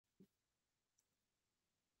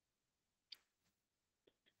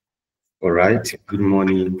All right. Good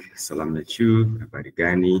morning. Salam nachu. Habari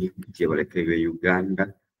gani? Je walekewe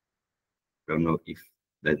Uganda. Don't know if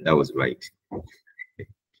that was right.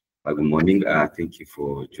 Good morning. Thank you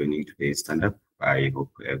for joining today's stand-up. I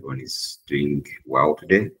hope everyone is doing well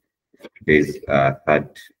today. Today is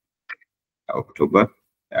 3rd October.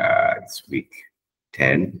 It's week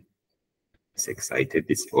 10. It's excited.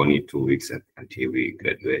 It's only 2 weeks until we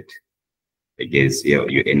graduate. I guess your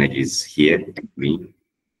energy is here with me.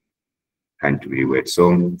 Can't really wait.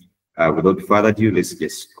 So without further ado, let's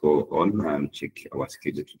just go on and check our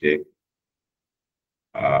schedule today.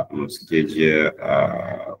 Schedule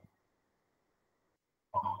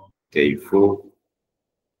day 4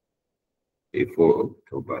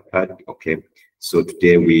 October 3rd. Okay, so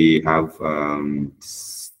today we have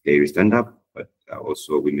daily stand-up, but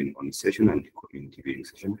also women on session and community building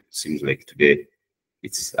session. Seems like today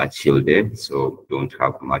it's a chill day, so don't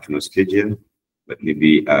have much on schedule. But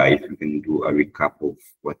maybe if we can do a recap of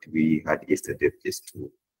what we had yesterday, just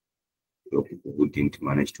to people who didn't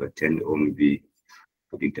manage to attend, or maybe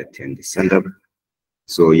who didn't attend the stand-up.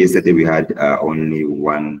 So yesterday we had only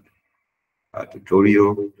one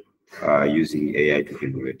tutorial using AI to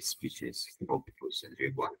generate speeches for people and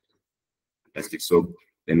everyone. Fantastic. So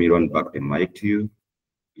let me run back the mic to you.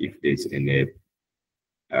 If there's any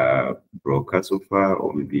broker so far,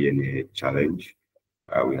 or maybe any challenge,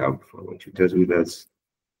 we have our tutors with us.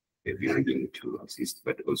 They're willing to assist,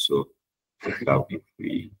 but also if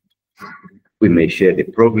we may share the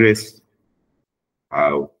progress.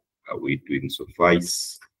 How are we doing so far?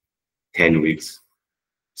 It's 10 weeks,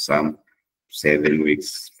 some 7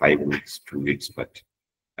 weeks, 5 weeks, 2 weeks, but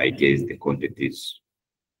I guess the content is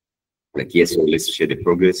like, yes, so let's share the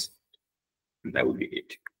progress, and that will be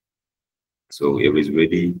it. So everybody's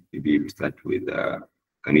ready. Maybe we start with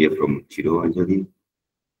can you hear from Chido Angeline?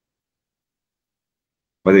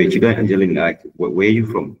 By the way, Chido Angeline, where are you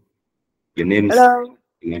from? Your name is Hello.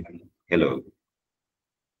 Hello.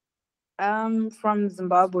 I'm from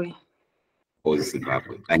Zimbabwe. Oh,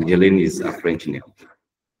 Zimbabwe. Angeline is a French name.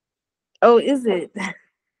 Oh, is it?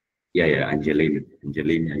 Yeah, Angeline,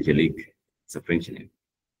 Angelique. It's a French name.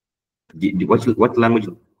 What language?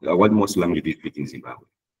 What most language do you speak in Zimbabwe?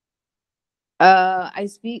 I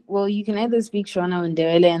speak. Well, you can either speak Shona or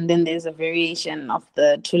Ndebele, and then there's a variation of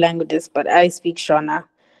the two languages. But I speak Shona.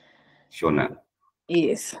 Shona.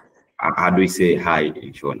 Yes. How do we say hi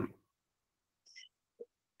in Shona?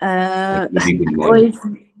 Like maybe good or morning.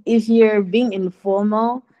 if you're being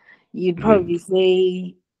informal, you'd probably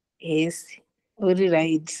say yes.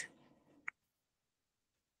 Right.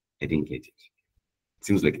 I didn't get it.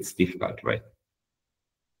 Seems like it's difficult, right?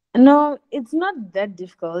 No, it's not that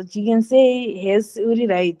difficult. You can say yes.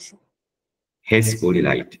 Right. Hes only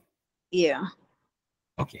light. Yeah.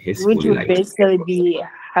 Okay, hes Which only would light. basically be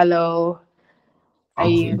hello. Are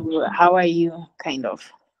Okay. you? How are you? Kind of.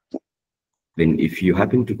 Then if you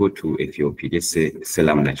happen to go to Ethiopia, just say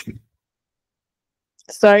Salam Nachu.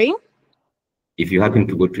 Sorry. If you happen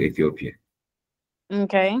to go to Ethiopia,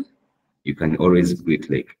 Okay. you can always greet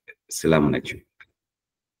like Salam Nachu.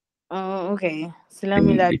 Oh, okay.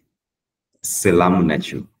 Then Salam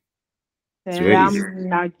Nachu. It's very easy.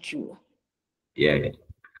 Nachu. Yeah.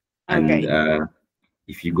 And Okay.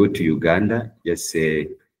 if you go to Uganda, just say,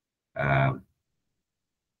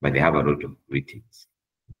 but they have a lot of greetings.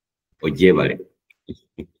 Ojebale.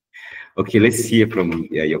 Okay, let's hear from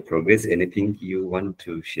your progress. Anything you want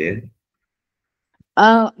to share?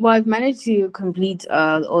 Well, I've managed to complete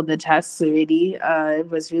all the tasks already. It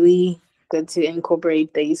was really good to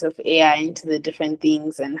incorporate the use of AI into the different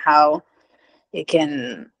things and how it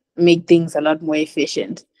can make things a lot more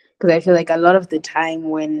efficient. Because I feel like a lot of the time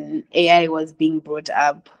when AI was being brought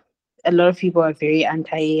up, a lot of people are very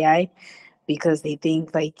anti-AI because they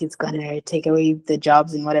think like it's gonna take away the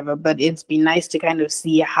jobs and whatever. But it's been nice to kind of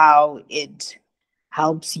see how it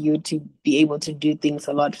helps you to be able to do things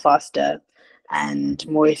a lot faster and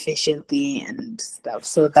more efficiently and stuff.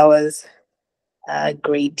 So that was a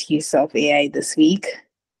great use of AI this week.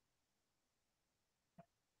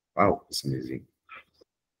 Wow, it's amazing.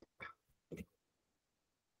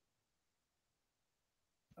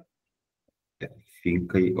 I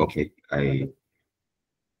think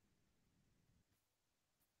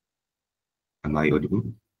am I audible?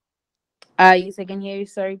 Yes, I can hear you.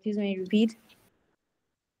 Sorry, please may you repeat?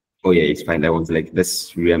 Oh yeah, it's fine. I was like,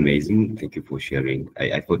 that's really amazing. Thank you for sharing.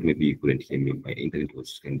 I thought maybe you couldn't hear me. My internet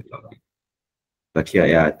was kind of loud. But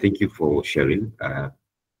yeah, thank you for sharing.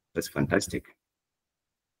 That's fantastic.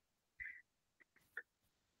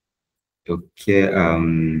 Okay,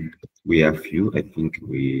 we have few. I think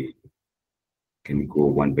we Can we go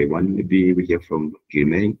one by one? Maybe we hear from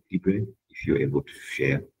Jermaine, if you're able to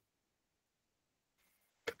share.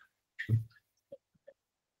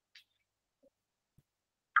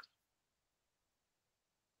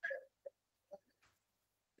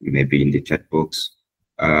 Maybe in the chat box.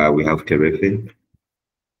 We have Terefe.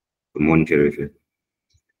 Good morning, Terefe.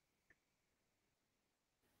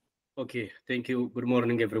 Okay, thank you. Good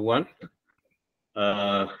morning, everyone.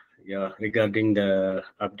 Yeah, regarding the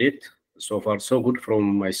update, so far so good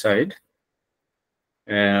from my side.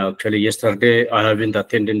 Actually, yesterday I haven't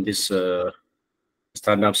attended this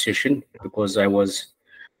stand-up session because I was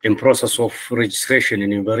in process of registration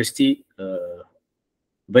in university.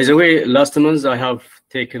 By the way, last month I have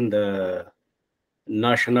taken the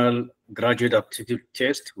National Graduate Aptitude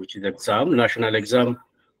Test, which is national exam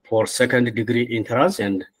for second degree entrance,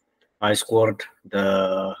 and I scored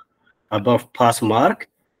the above pass mark.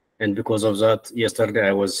 And because of that, yesterday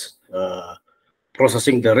I was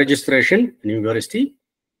processing the registration in university.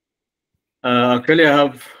 Actually, I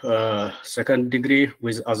have second degree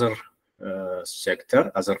with other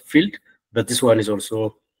sector, other field, but this one is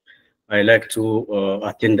also, I like to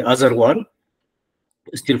attend the other one,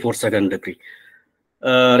 still for second degree.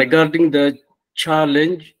 Regarding the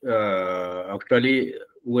challenge, actually,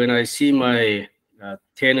 when I see my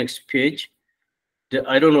 10x page,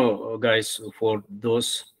 I don't know, guys, for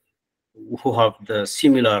those who have the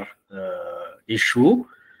similar issue,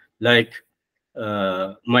 like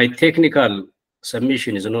my technical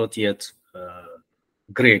submission is not yet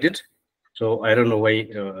graded. So I don't know why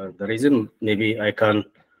the reason. Maybe I can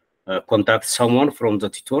contact someone from the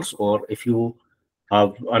tutors, or if you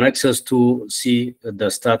have an access to see the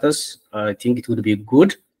status, I think it would be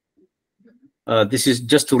good. This is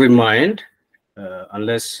just to remind,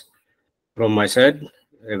 unless from my side,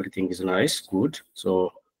 everything is nice, good.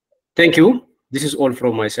 So thank you. This is all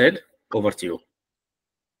from my side. Over to you.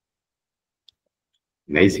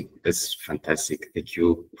 Amazing. That's fantastic. Thank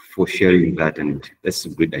you for sharing that. And that's a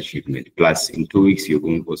great achievement. Plus, in 2 weeks, you're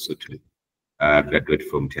going also to graduate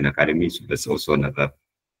from 10 Academy. So that's also another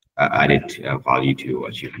added value to your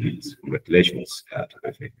achievements. Congratulations.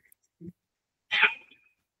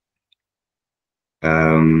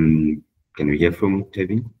 Can we hear from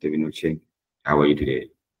Tevin? Tevin Oche, how are you today?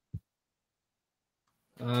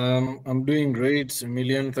 I'm doing great,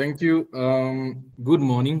 Emilian. Thank you. Good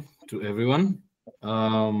morning to everyone.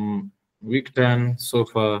 Week 10, so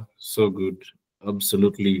far, so good.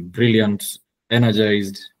 Absolutely brilliant,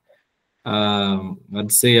 energized.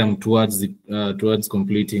 I'd say I'm towards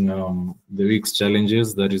completing the week's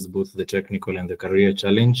challenges. That is both the technical and the career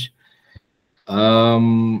challenge.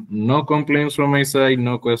 No complaints from my side,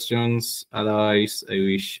 no questions. Otherwise, I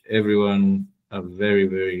wish everyone a very,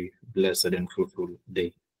 very blessed and fruitful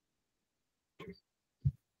day.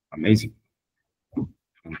 Amazing.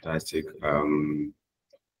 Fantastic.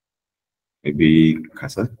 Maybe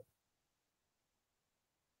Kasa?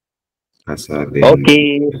 Kasa, then...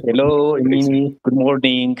 Okay. Hello, Emini. Good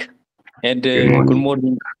morning. And good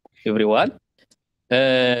morning, everyone.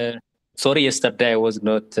 Sorry, yesterday I was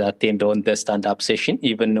not attend on the stand-up session,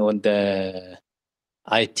 even on the,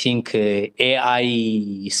 I think,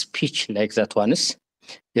 AI speech like that one is.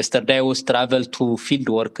 Yesterday I was travel to field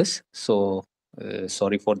workers, so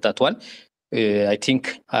sorry for that one. I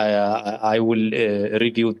think I will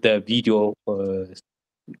review the video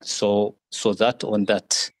so that on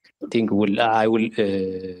that thing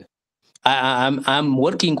I'm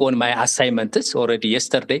working on my assignments already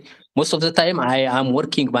yesterday. Most of the time I am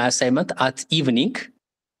working my assignment at evening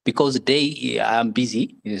because day I'm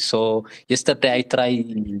busy. So yesterday I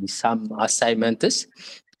tried some assignments,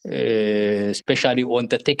 especially on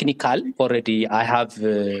the technical. Already I have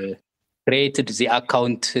created the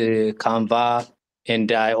account Canva,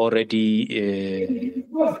 and I already did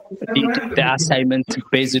the assignment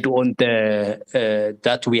based on the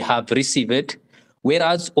that we have received.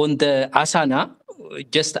 Whereas on the Asana,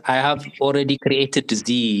 just I have already created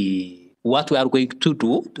the what we are going to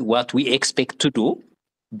do, what we expect to do.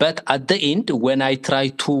 But at the end, when I try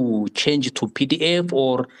to change to PDF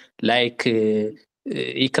or like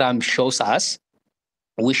Ikram shows us,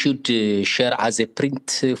 we should share as a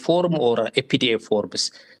print form or a PDF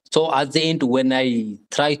forms. So at the end, when I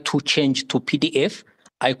try to change to PDF,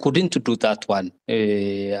 I couldn't do that one.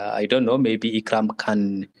 I don't know, maybe Ikram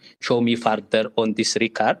can show me further on this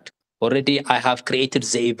record. Already I have created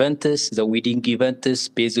the events, the wedding events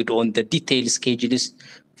based on the detailed schedules,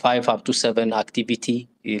 5 up to 7 activity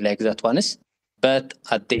like that ones. But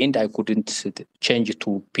at the end, I couldn't change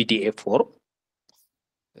to PDF form.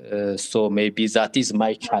 So maybe that is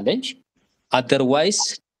my challenge.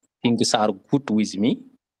 Otherwise, things are good with me.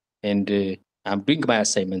 And I'm doing my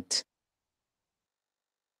assignment.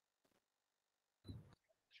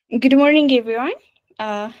 Good morning, everyone.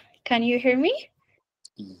 Can you hear me?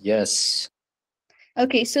 Yes.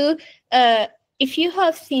 Okay, so if you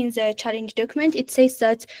have seen the challenge document, it says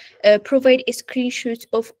that provide a screenshot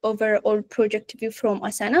of overall project view from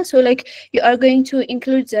Asana. So like you are going to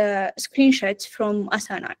include the screenshots from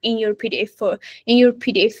Asana in your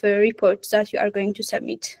PDF report that you are going to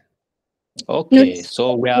submit. Okay, Not,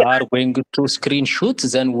 so we are going to screenshot,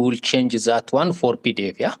 then we'll change that one for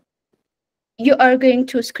PDF, yeah? You are going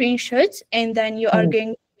to screenshot and then you are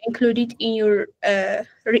going to include it in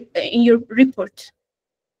your report.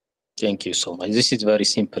 Thank you so much. This is very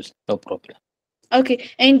simple, no problem. Okay,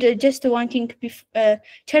 and just one thing,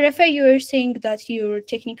 Tarafa, you were saying that your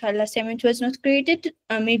technical assignment was not graded.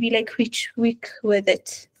 Maybe like which week was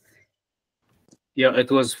it? Yeah, it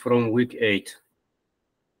was from week 8.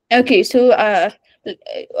 Okay, so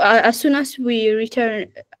as soon as we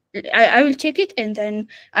return, I will check it, and then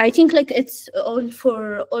I think like it's all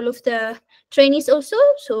for all of the trainees also.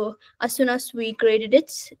 So as soon as we graded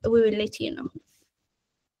it, we will let you know.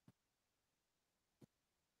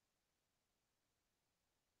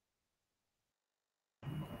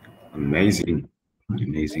 Amazing.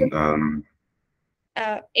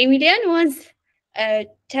 Emilian was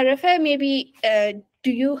Tarafa. Maybe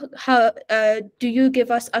do you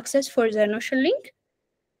give us access for the Notion link?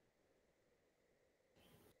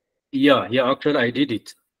 Yeah, actually I did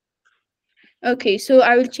it. Okay, so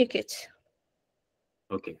I will check it.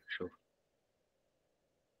 Okay, sure.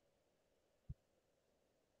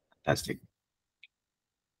 Fantastic.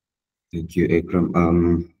 Thank you,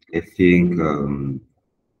 Akram. I think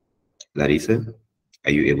Larissa,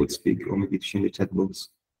 are you able to speak or maybe to share the chat box?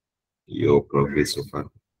 Your progress so far.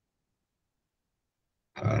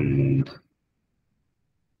 And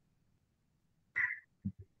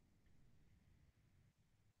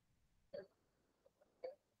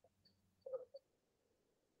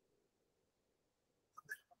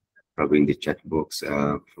probably in the chat box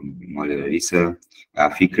from Larissa.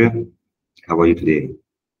 Fikra, how are you today?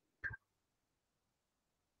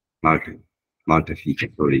 Marta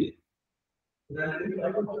Fikra, sorry.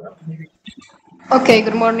 Okay,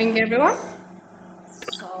 good morning, everyone.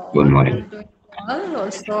 So Good morning. I'm doing well.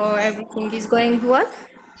 Also, everything is going well.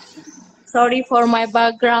 Sorry for my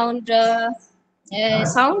background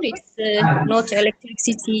sound. It's not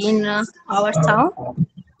electricity in our town,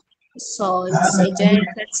 so it's a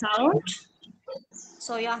generator sound.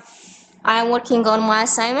 So yeah, I'm working on my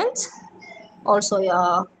assignment. Also,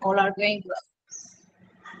 yeah, all are going well.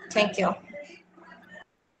 Thank you.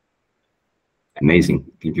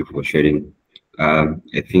 Amazing. Thank you for sharing.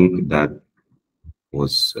 I think that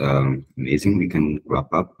was amazing. We can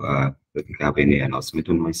wrap up. If you have any announcement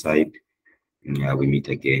on my side, we meet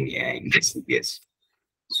again in the CBS.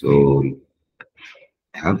 So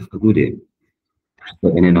have a good day.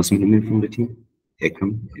 Any announcement from the team?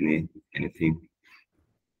 Ekram, anything?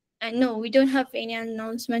 No, we don't have any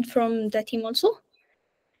announcement from the team also.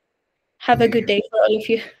 Have a good day for all of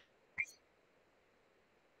you.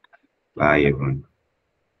 Bye, everyone.